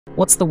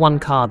What's the one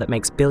car that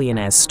makes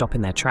billionaires stop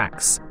in their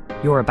tracks?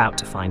 You're about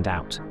to find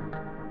out.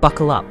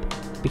 Buckle up,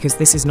 because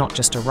this is not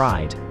just a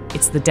ride,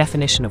 it's the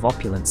definition of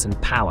opulence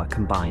and power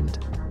combined.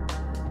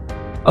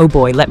 Oh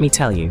boy, let me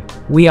tell you,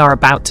 we are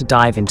about to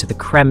dive into the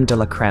crème de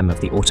la crème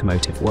of the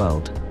automotive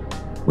world.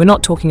 We're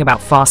not talking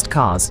about fast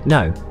cars,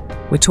 no.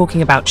 We're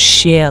talking about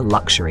sheer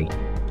luxury.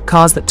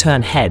 Cars that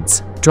turn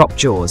heads, drop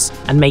jaws,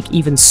 and make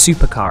even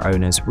supercar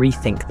owners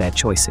rethink their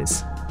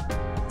choices.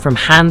 From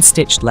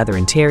hand-stitched leather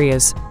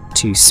interiors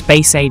to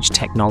space-age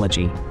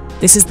technology,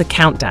 this is the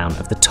countdown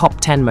of the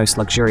top 10 most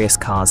luxurious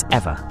cars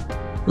ever.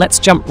 Let's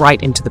jump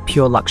right into the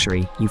pure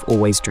luxury you've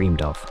always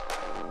dreamed of.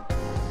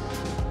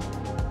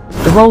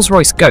 The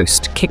Rolls-Royce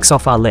Ghost kicks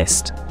off our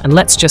list, and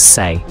let's just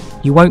say,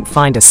 you won't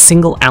find a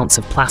single ounce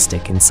of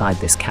plastic inside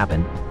this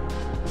cabin.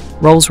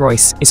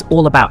 Rolls-Royce is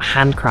all about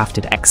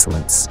handcrafted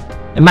excellence.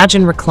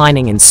 Imagine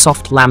reclining in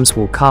soft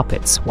lambswool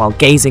carpets while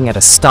gazing at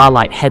a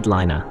starlight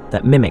headliner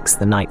that mimics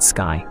the night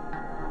sky.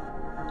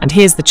 And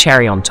here's the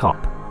cherry on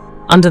top.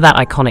 Under that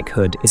iconic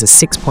hood is a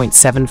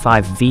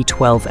 6.75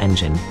 V12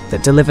 engine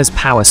that delivers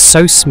power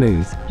so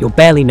smooth you'll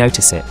barely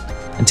notice it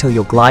until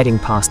you're gliding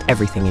past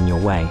everything in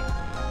your way.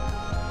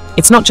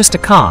 It's not just a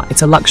car,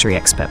 it's a luxury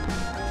expert.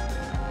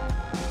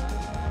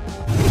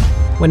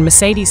 When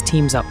Mercedes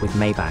teams up with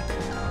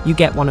Maybach, you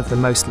get one of the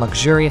most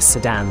luxurious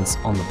sedans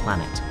on the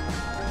planet.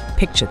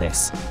 Picture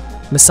this: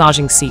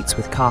 massaging seats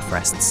with calf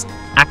rests,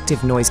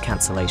 active noise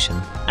cancellation,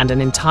 and an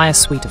entire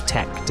suite of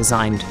tech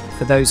designed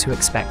for those who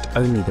expect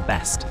only the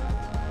best.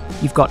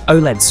 You've got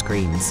OLED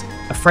screens,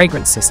 a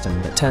fragrance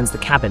system that turns the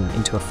cabin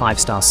into a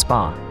 5-star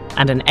spa,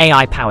 and an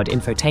AI-powered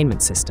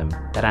infotainment system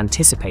that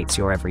anticipates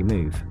your every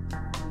move.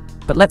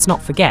 But let's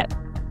not forget,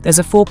 there's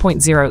a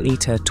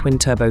 4.0-litre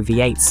twin-turbo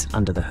V8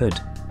 under the hood.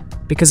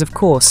 Because of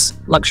course,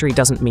 luxury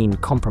doesn't mean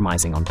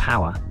compromising on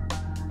power.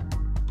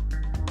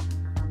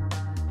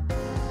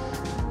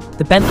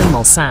 The Bentley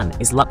Mulsanne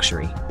is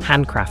luxury,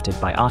 handcrafted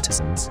by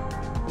artisans.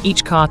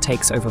 Each car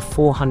takes over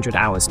 400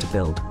 hours to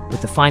build,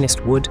 with the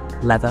finest wood,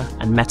 leather,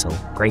 and metal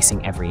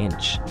gracing every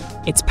inch.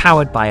 It's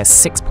powered by a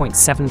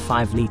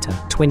 6.75-litre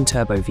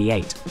twin-turbo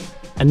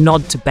V8, a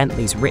nod to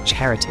Bentley's rich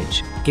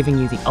heritage, giving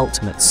you the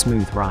ultimate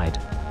smooth ride.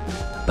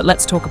 But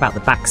let's talk about the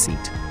back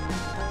seat.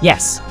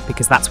 Yes,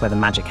 because that's where the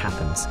magic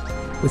happens.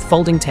 With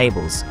folding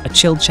tables, a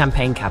chilled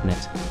champagne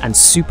cabinet, and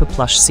super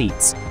plush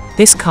seats,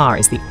 this car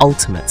is the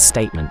ultimate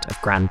statement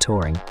of grand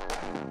touring.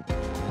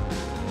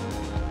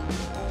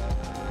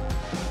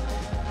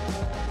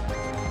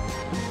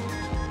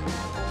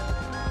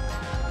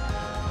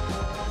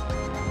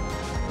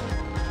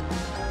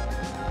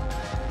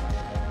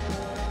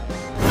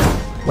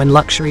 When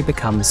luxury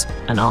becomes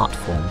an art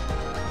form.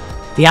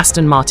 The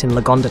Aston Martin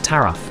Lagonda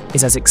Taraf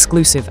is as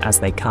exclusive as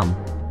they come.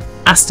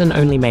 Aston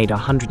only made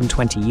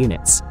 120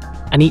 units,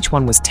 and each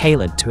one was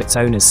tailored to its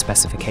owner's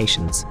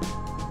specifications.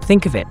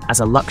 Think of it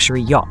as a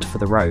luxury yacht for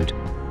the road,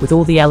 with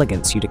all the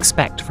elegance you'd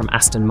expect from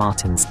Aston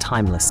Martin's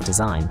timeless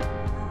design.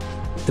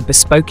 The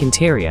bespoke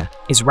interior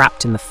is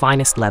wrapped in the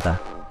finest leather,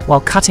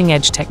 while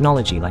cutting-edge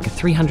technology like a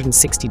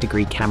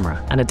 360-degree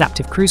camera and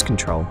adaptive cruise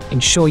control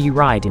ensure you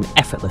ride in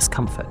effortless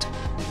comfort.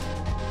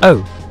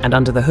 Oh, and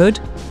under the hood,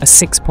 a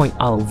 6.0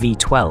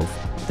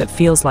 V12 that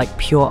feels like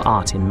pure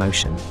art in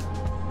motion.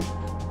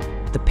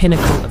 The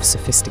pinnacle of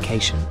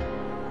sophistication.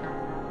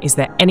 Is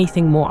there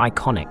anything more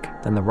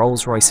iconic than the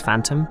Rolls-Royce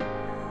Phantom?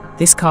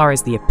 This car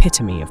is the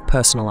epitome of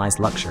personalized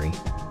luxury.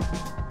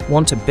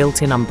 Want a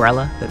built-in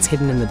umbrella that's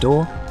hidden in the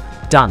door?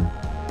 Done.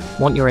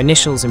 Want your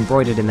initials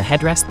embroidered in the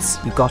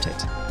headrests? You got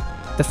it.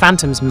 The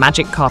Phantom's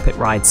magic carpet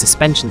ride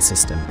suspension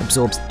system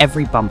absorbs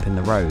every bump in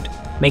the road,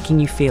 making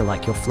you feel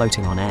like you're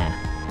floating on air.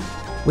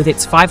 With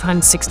its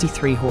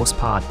 563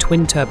 horsepower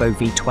twin-turbo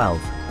V12,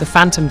 the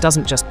Phantom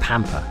doesn't just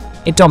pamper,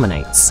 it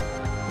dominates.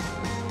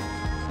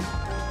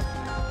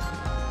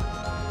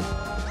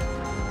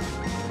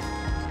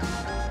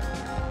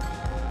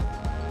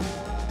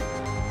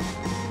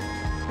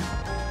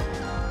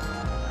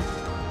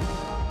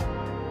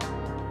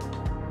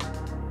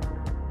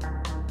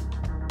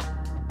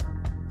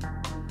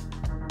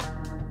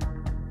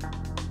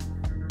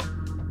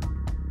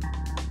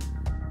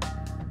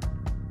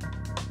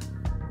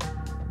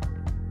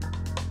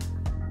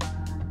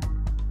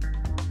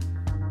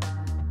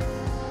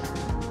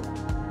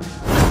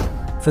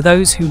 For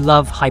those who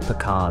love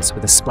hypercars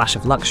with a splash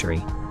of luxury,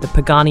 the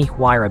Pagani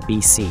Huayra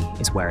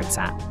BC is where it's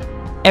at.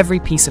 Every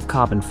piece of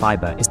carbon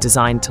fiber is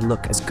designed to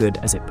look as good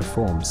as it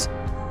performs.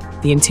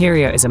 The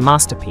interior is a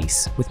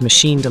masterpiece with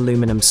machined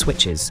aluminum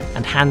switches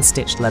and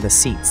hand-stitched leather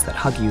seats that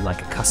hug you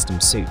like a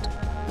custom suit.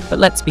 But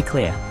let's be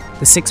clear,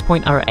 the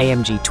 6.0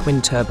 AMG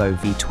twin-turbo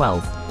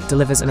V12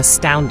 delivers an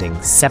astounding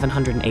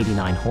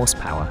 789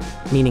 horsepower,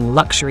 meaning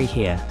luxury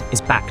here is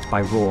backed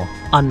by raw,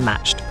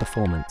 unmatched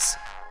performance.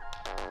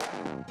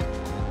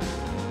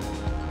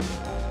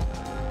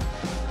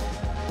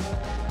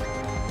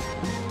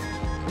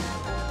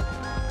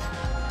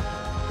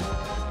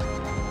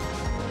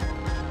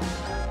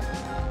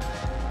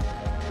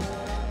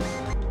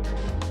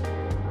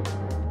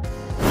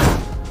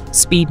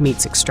 Speed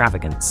meets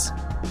extravagance.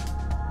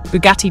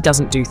 Bugatti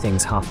doesn't do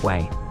things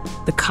halfway.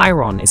 The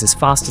Chiron is as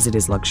fast as it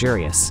is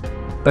luxurious,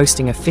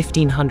 boasting a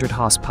 1500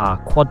 horsepower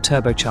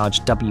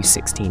quad-turbocharged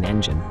W16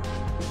 engine.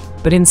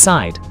 But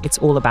inside, it's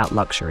all about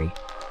luxury.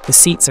 The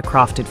seats are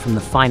crafted from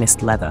the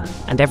finest leather,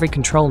 and every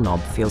control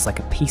knob feels like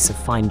a piece of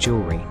fine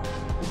jewelry.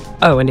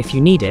 Oh, and if you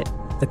need it,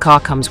 the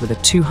car comes with a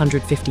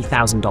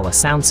 $250,000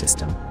 sound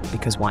system,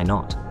 because why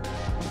not?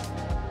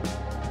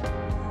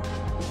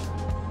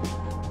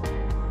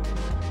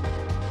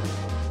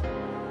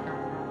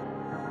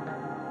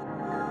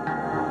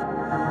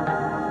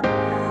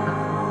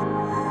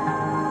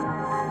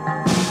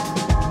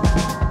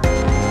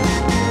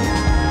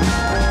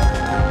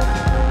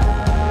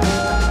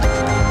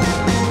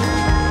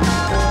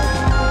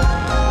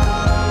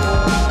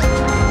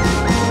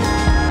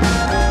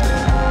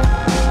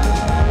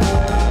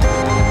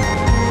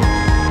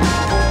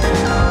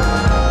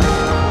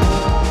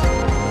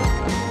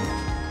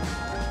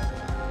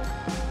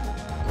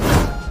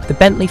 The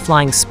Bentley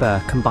Flying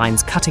Spur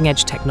combines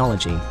cutting-edge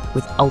technology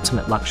with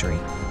ultimate luxury.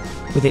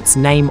 With its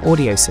name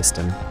audio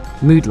system,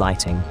 mood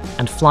lighting,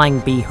 and flying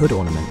bee hood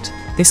ornament,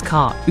 this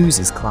car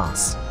oozes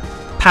class.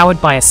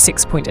 Powered by a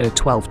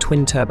 6.012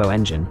 twin-turbo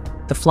engine,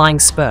 the Flying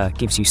Spur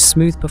gives you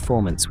smooth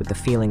performance with the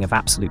feeling of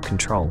absolute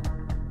control.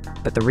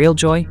 But the real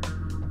joy?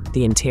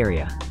 The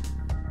interior,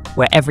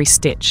 where every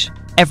stitch,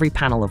 every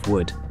panel of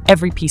wood,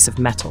 every piece of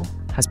metal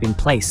has been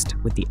placed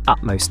with the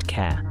utmost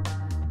care.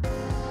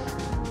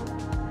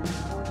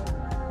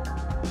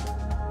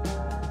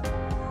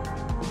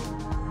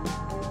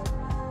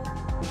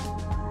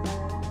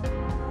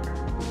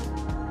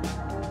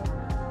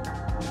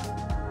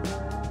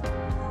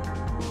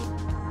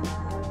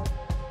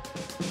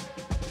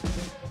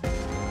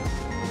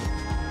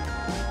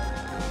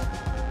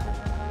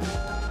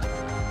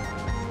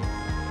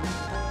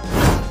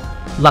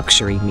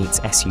 Luxury meets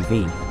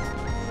SUV.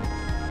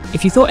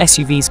 If you thought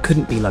SUVs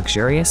couldn't be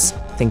luxurious,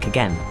 think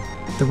again.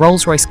 The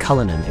Rolls-Royce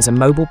Cullinan is a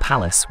mobile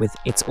palace with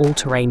its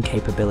all-terrain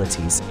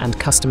capabilities and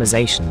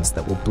customizations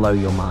that will blow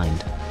your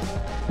mind.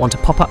 Want a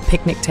pop-up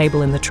picnic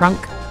table in the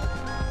trunk?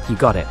 You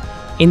got it.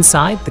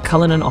 Inside, the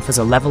Cullinan offers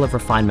a level of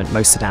refinement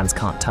most sedans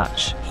can't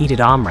touch. Heated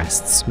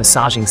armrests,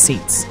 massaging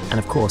seats, and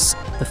of course,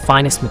 the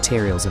finest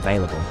materials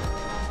available.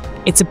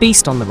 It's a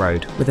beast on the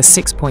road with a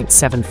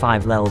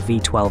 6.75L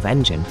V12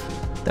 engine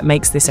that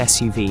makes this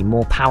SUV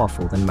more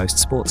powerful than most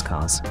sports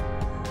cars.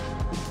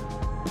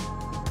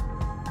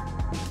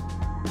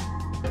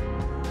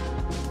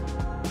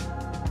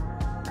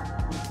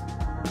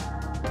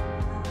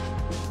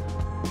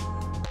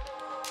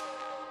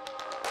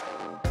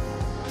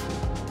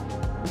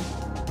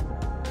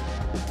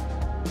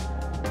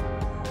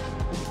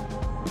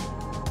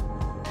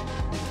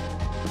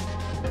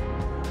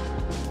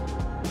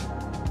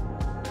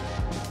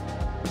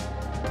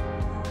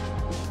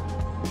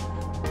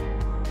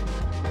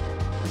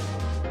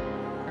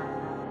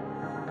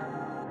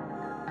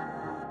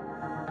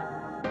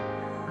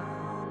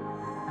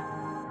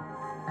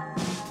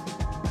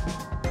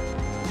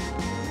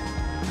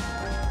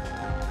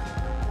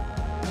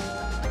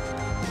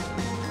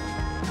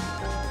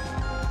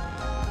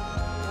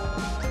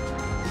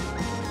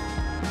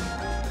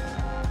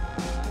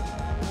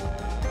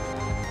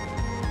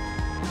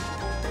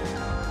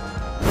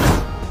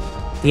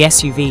 The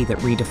SUV that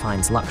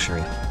redefines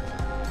luxury.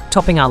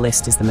 Topping our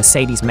list is the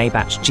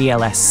Mercedes-Maybach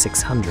GLS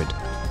 600,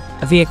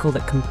 a vehicle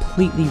that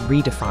completely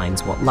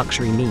redefines what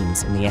luxury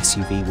means in the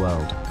SUV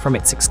world. From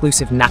its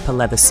exclusive Napa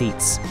leather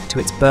seats to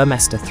its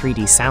Burmester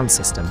 3D sound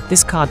system,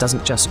 this car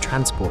doesn't just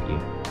transport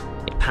you,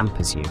 it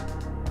pampers you.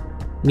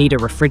 Need a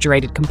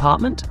refrigerated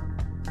compartment?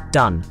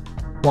 Done.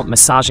 Want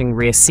massaging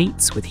rear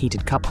seats with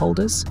heated cup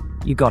holders?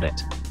 You got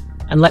it.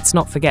 And let's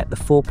not forget the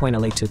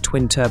 4.0-litre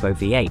twin-turbo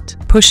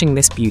V8, pushing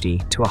this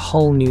beauty to a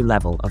whole new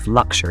level of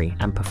luxury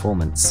and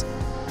performance.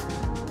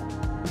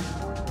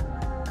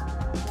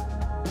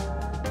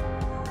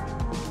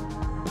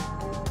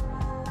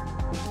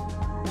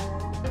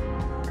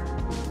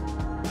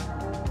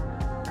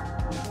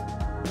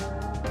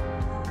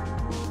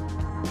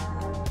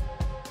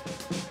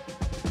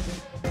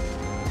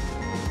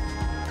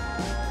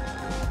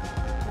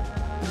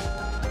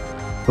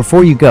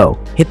 Before you go,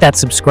 hit that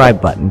subscribe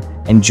button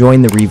and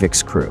join the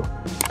Revix crew.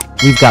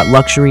 We've got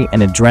luxury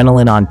and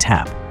adrenaline on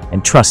tap,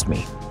 and trust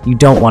me, you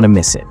don't want to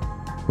miss it.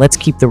 Let's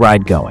keep the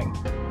ride going.